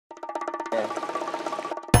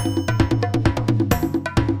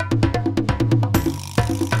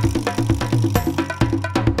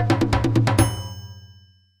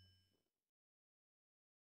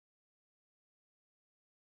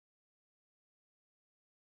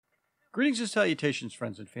Greetings and salutations,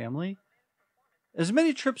 friends and family. As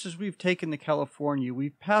many trips as we've taken to California,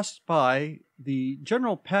 we've passed by the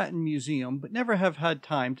General Patton Museum, but never have had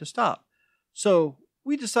time to stop. So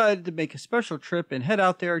we decided to make a special trip and head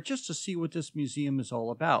out there just to see what this museum is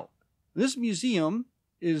all about. This museum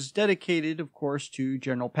is dedicated, of course, to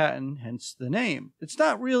General Patton, hence the name. It's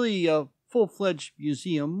not really a full-fledged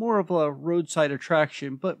museum, more of a roadside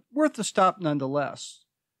attraction, but worth a stop nonetheless.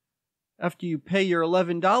 After you pay your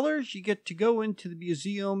 $11, you get to go into the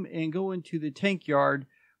museum and go into the tank yard,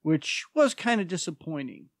 which was kind of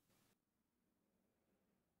disappointing.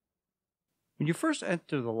 When you first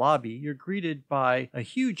enter the lobby, you're greeted by a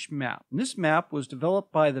huge map. And this map was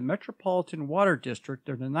developed by the Metropolitan Water District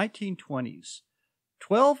in the 1920s.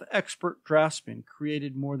 12 expert draftsmen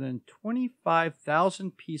created more than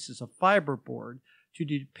 25,000 pieces of fiberboard to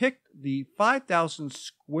depict the 5,000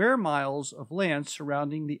 square miles of land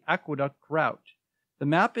surrounding the Aqueduct route. The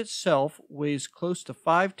map itself weighs close to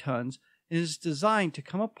 5 tons and is designed to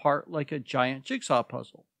come apart like a giant jigsaw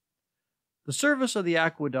puzzle. The service of the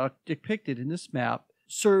aqueduct depicted in this map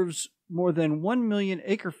serves more than 1 million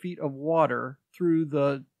acre-feet of water through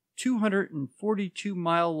the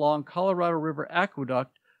 242-mile-long Colorado River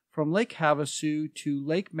Aqueduct from Lake Havasu to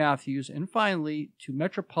Lake Matthews, and finally to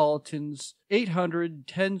Metropolitan's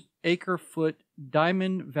 810-acre-foot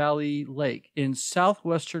Diamond Valley Lake in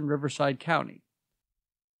southwestern Riverside County.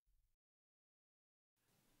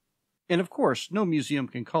 And of course, no museum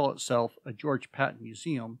can call itself a George Patton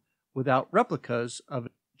Museum without replicas of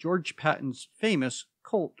George Patton's famous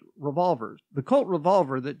Colt revolvers. The Colt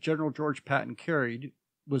revolver that General George Patton carried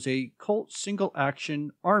was a Colt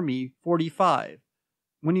single-action Army .45.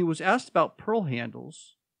 When he was asked about pearl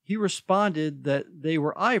handles, he responded that they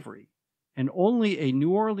were ivory, and only a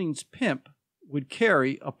New Orleans pimp would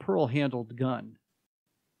carry a pearl-handled gun.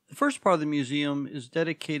 The first part of the museum is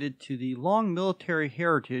dedicated to the long military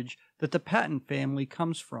heritage that the Patton family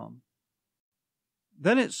comes from.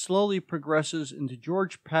 Then it slowly progresses into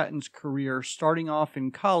George Patton's career, starting off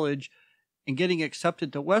in college and getting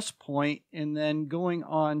accepted to West Point, and then going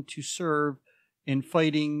on to serve in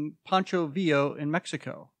fighting Pancho Villa in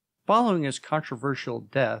Mexico. Following his controversial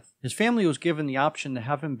death, his family was given the option to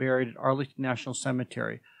have him buried at Arlington National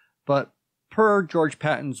Cemetery, but per George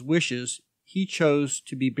Patton's wishes, he chose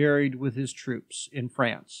to be buried with his troops in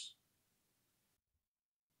France.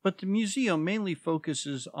 But the museum mainly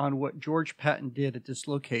focuses on what George Patton did at this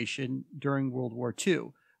location during World War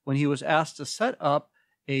II, when he was asked to set up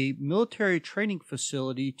a military training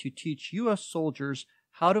facility to teach U.S. soldiers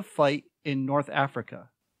how to fight in North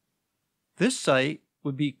Africa. This site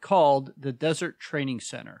would be called the Desert Training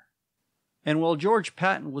Center. And while George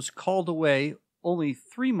Patton was called away only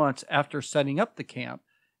 3 months after setting up the camp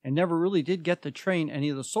and never really did get to train any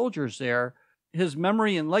of the soldiers there, his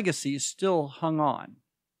memory and legacy still hung on.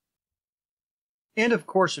 And of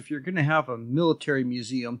course, if you're going to have a military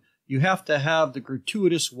museum, you have to have the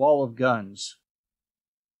gratuitous wall of guns.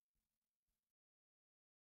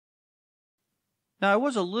 Now, I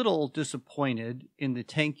was a little disappointed in the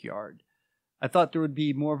tank yard. I thought there would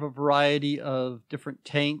be more of a variety of different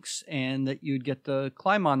tanks and that you'd get to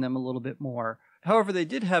climb on them a little bit more. However, they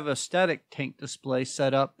did have a static tank display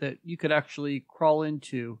set up that you could actually crawl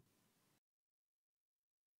into.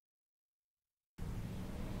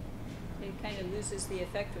 It kind of loses the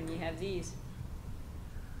effect when you have these.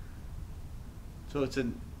 So it's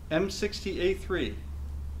an M60A3.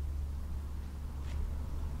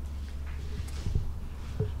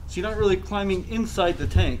 So you're not really climbing inside the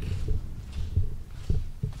tank.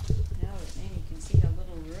 No, and you can see how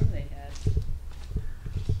little room they had.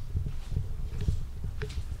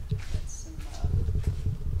 That's some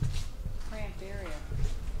cramped area.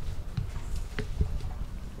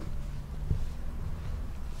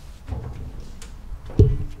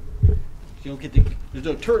 You don't get there's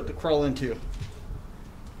no turret to crawl into.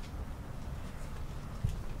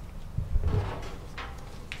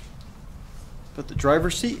 But the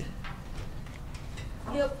driver's seat?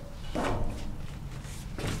 Yep.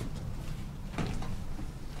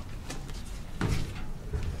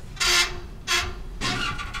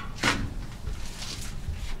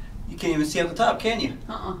 You can't even see on the top, can you?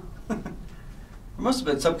 There must have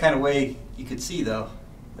been some kind of way you could see, though,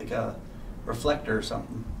 like a reflector or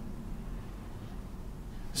something.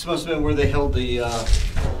 This must have been where they held the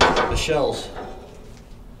shells.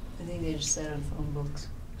 I think they just sat on phone books.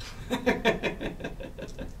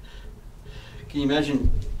 Can you imagine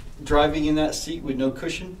driving in that seat with no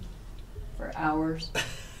cushion? For hours.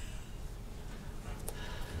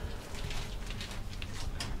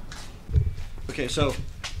 Okay, so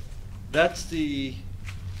that's the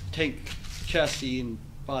tank chassis and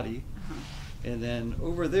body. And then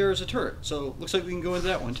over there is a turret. So looks like we can go into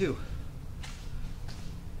that one too.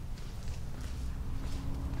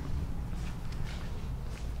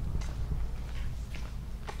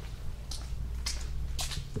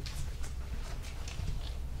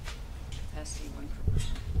 Capacity one per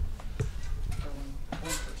person. Or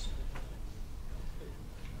one person.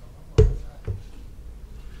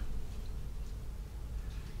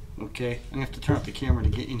 Okay, I'm gonna have to turn up the camera to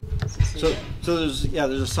get you. So there's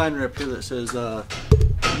a sign right up here that says,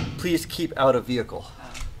 "Please keep out of vehicle."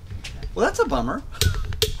 Oh, okay. Well, that's a bummer.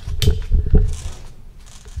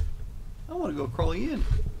 I want to go crawling in.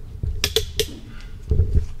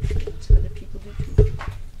 That's what the people do too.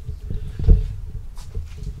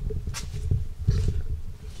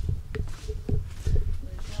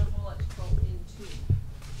 There's not a whole lot to crawl into.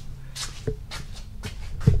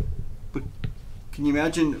 But can you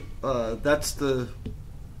imagine? That's the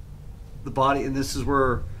body, and this is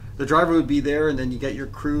where the driver would be there, and then you get your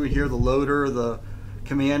crew here, the loader, the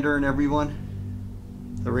commander, and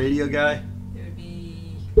everyone. The radio guy. There would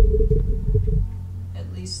be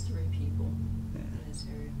at least 3 people in this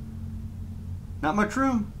area. Not much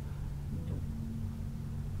room.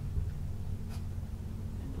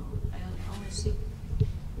 I only see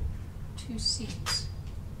 2 seats.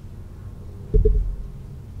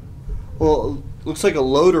 Well, it looks like a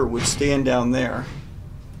loader would stand down there.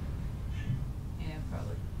 Yeah,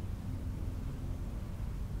 probably.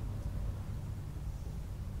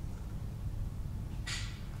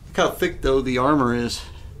 Look how thick, though, the armor is.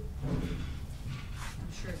 I'm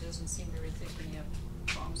sure it doesn't seem very thick when you have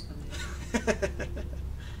bombs coming in.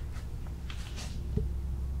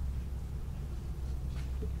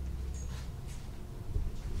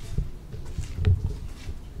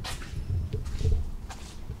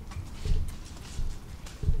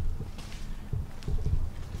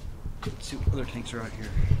 Let's see what other tanks are out here.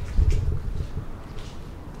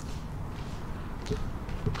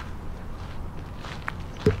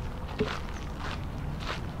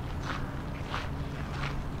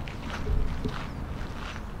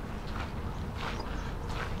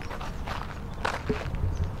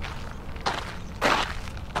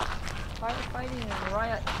 Firefighting and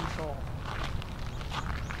riot control.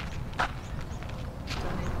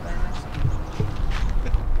 Donated by Mexico.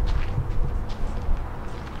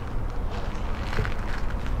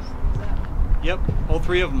 Is that Yep, all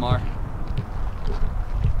 3 of them are.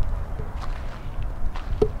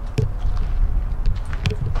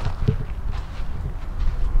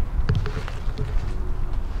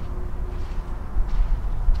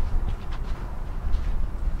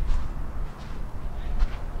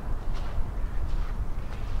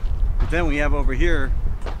 But then we have over here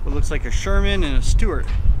what looks like a Sherman and a Stuart.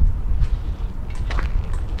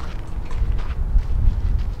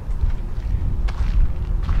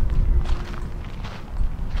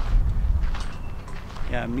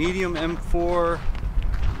 Yeah, medium M4,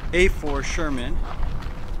 A4 Sherman,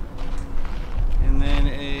 and then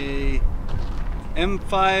a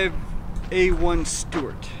M5 A1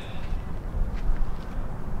 Stuart.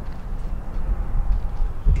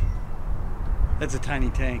 That's a tiny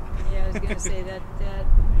tank. Yeah, I was gonna say that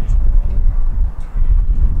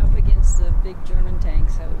up against the big German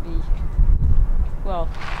tanks, that would be, well,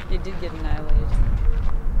 they did get annihilated.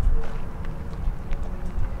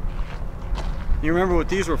 You remember what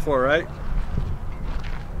these were for, right?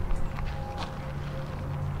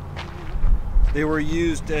 They were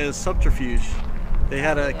used as subterfuge. They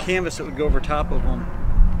had a canvas that would go over top of them,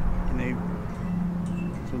 and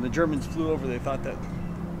so when the Germans flew over, they thought that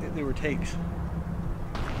they were tanks.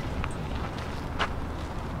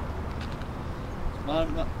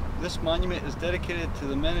 This monument is dedicated to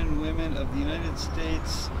the men and women of the United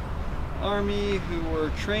States Army who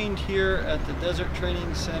were trained here at the Desert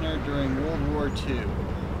Training Center during World War II.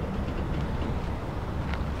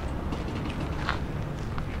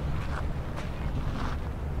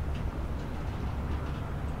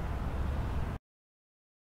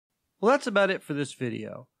 Well, that's about it for this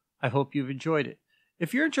video. I hope you've enjoyed it.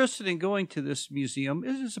 If you're interested in going to this museum,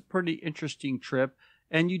 it is a pretty interesting trip,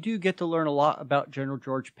 and you do get to learn a lot about General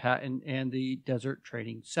George Patton and the Desert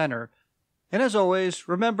Training Center. And as always,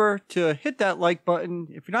 remember to hit that like button.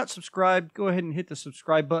 If you're not subscribed, go ahead and hit the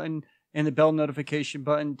subscribe button and the bell notification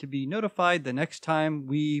button to be notified the next time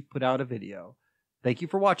we put out a video. Thank you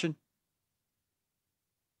for watching.